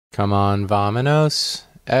Come on, vamonos.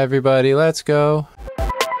 Everybody, let's go.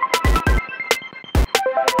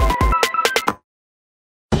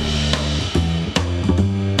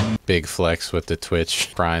 Big flex with the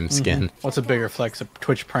Twitch Prime skin. What's a bigger flex, a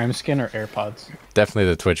Twitch Prime skin or AirPods? Definitely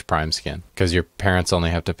the Twitch Prime skin, because your parents only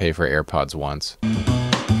have to pay for AirPods once.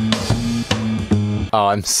 Oh,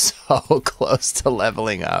 I'm so close to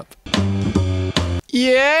leveling up.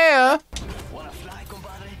 Yeah!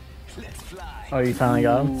 Oh, you finally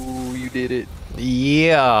got him? Ooh, you did it.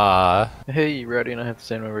 Yeah! Hey, you ready? And I have the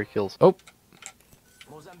same number of kills. Oh!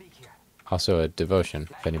 Also a devotion,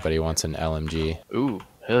 if anybody wants an LMG. Ooh,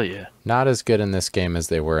 hell yeah. Not as good in this game as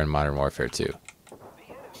they were in Modern Warfare 2.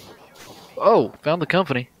 Oh, found the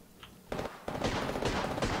company.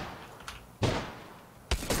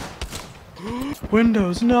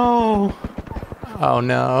 Windows, no! Oh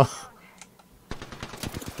no.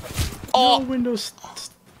 Oh, no, Windows.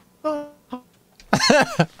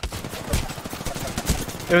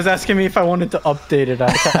 It was asking me if I wanted to update it. I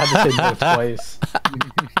had to say no twice.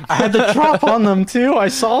 I had to drop on them too. I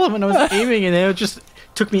saw them and I was aiming and it just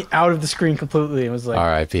took me out of the screen completely. It was like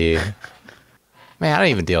R.I.P. Man, I don't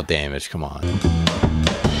even deal damage. Come on.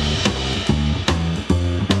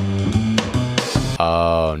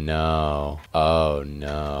 Oh no. Oh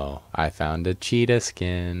no. I found a cheetah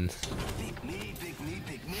skin.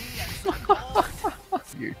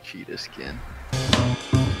 Your cheetah skin.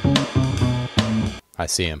 I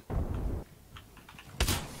see him.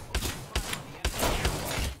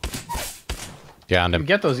 Found him.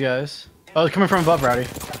 get those guys. Oh, they're coming from above, Rowdy.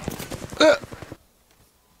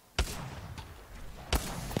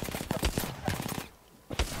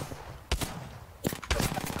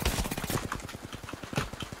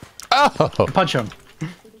 Oh! Punch him.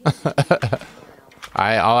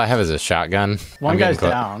 All I have is a shotgun. One guy's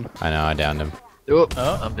down. I know, I downed him. Oh,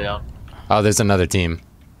 I'm down. Oh, there's another team.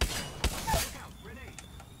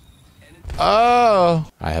 Oh!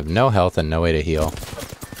 I have no health and no way to heal.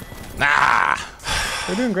 Ah!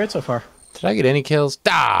 We're doing great so far. Did I get any kills?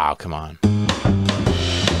 Ah, come on.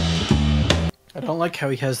 I don't like how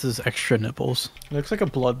he has those extra nipples. It looks like a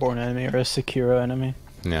Bloodborne enemy or a Sekiro enemy.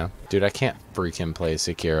 Yeah. Dude, I can't freaking play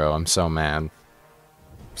Sekiro. I'm so mad.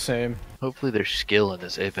 Same. Hopefully there's skill in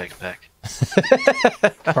this Apex pack.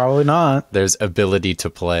 Probably not. There's ability to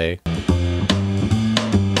play.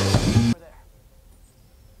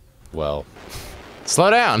 Well,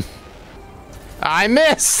 slow down. I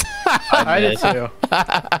missed. I did too.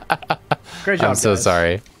 Great job, I'm so guys.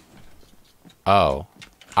 sorry. Oh,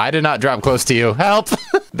 I did not drop close to you. Help!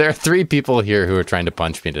 There are 3 people here who are trying to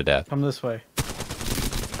punch me to death. Come this way.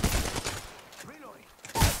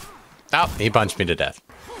 Oh, he punched me to death.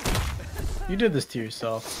 You did this to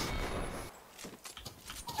yourself.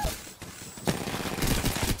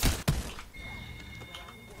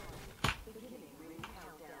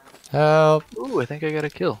 Help! Ooh, I think I got a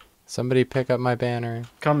kill. Somebody pick up my banner.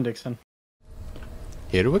 Come, Dixon.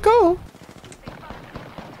 Here we go.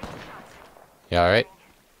 Yeah, all right.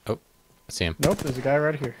 Oh, I see him. Nope, there's a guy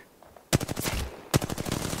right here.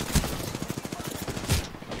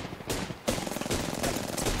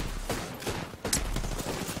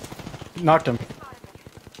 Knocked him.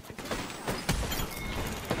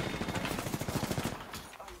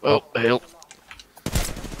 Oh, help.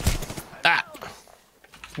 Ah!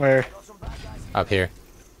 Where? Up here.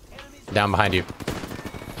 Down behind you.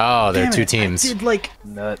 Oh, there are Damn 2 it, teams. I did like...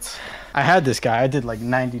 Nuts. I had this guy. I did like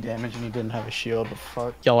 90 damage and he didn't have a shield. But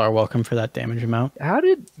fuck. Y'all are welcome for that damage amount. How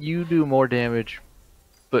did you do more damage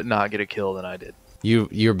but not get a kill than I did?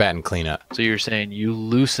 You're batting cleanup. So you're saying you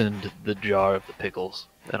loosened the jar of the pickles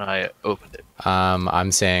and I opened it.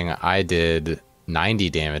 I'm saying I did 90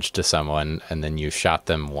 damage to someone and then you shot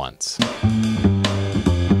them once.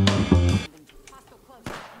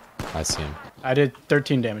 I see him. I did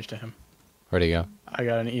 13 damage to him. Where'd he go? I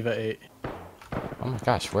got an EVA 8. Oh my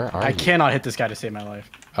gosh, where are I you? cannot hit this guy to save my life.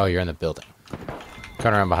 Oh, you're in the building.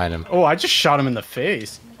 Come around behind him. Oh, I just shot him in the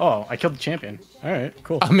face. Oh, I killed the champion. All right,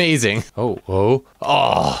 cool. Amazing. Oh,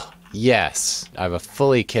 yes. I have a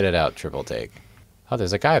fully kitted out triple take. Oh,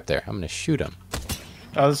 there's a guy up there. I'm going to shoot him.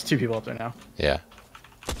 Oh, there's 2 people up there now. Yeah.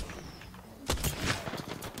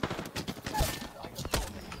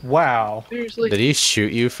 Wow. Seriously? Did he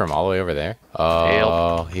shoot you from all the way over there?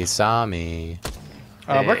 Oh, he saw me.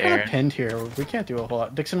 We're kind Aaron. of pinned here. We can't do a whole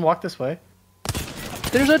lot. Dixon, walk this way.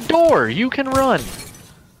 There's a door! You can run!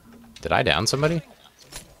 Did I down somebody?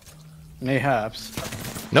 Mayhaps.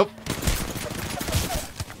 Nope.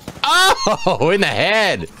 Oh, in the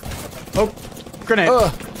head. Oh, grenade.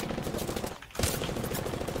 Ugh.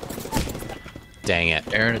 Dang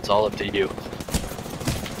it. Aaron, it's all up to you.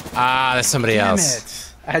 Ah, that's somebody Damn else.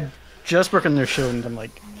 it. I had just broken their shield and done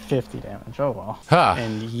like 50 damage. Oh well. Huh.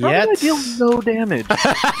 And How yet, did I deal no damage?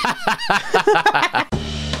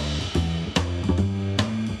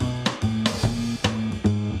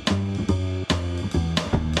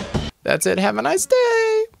 That's it. Have a nice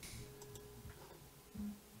day.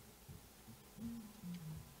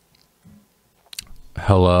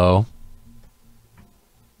 Hello.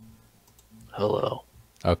 Hello.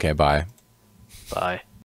 Okay, bye. Bye.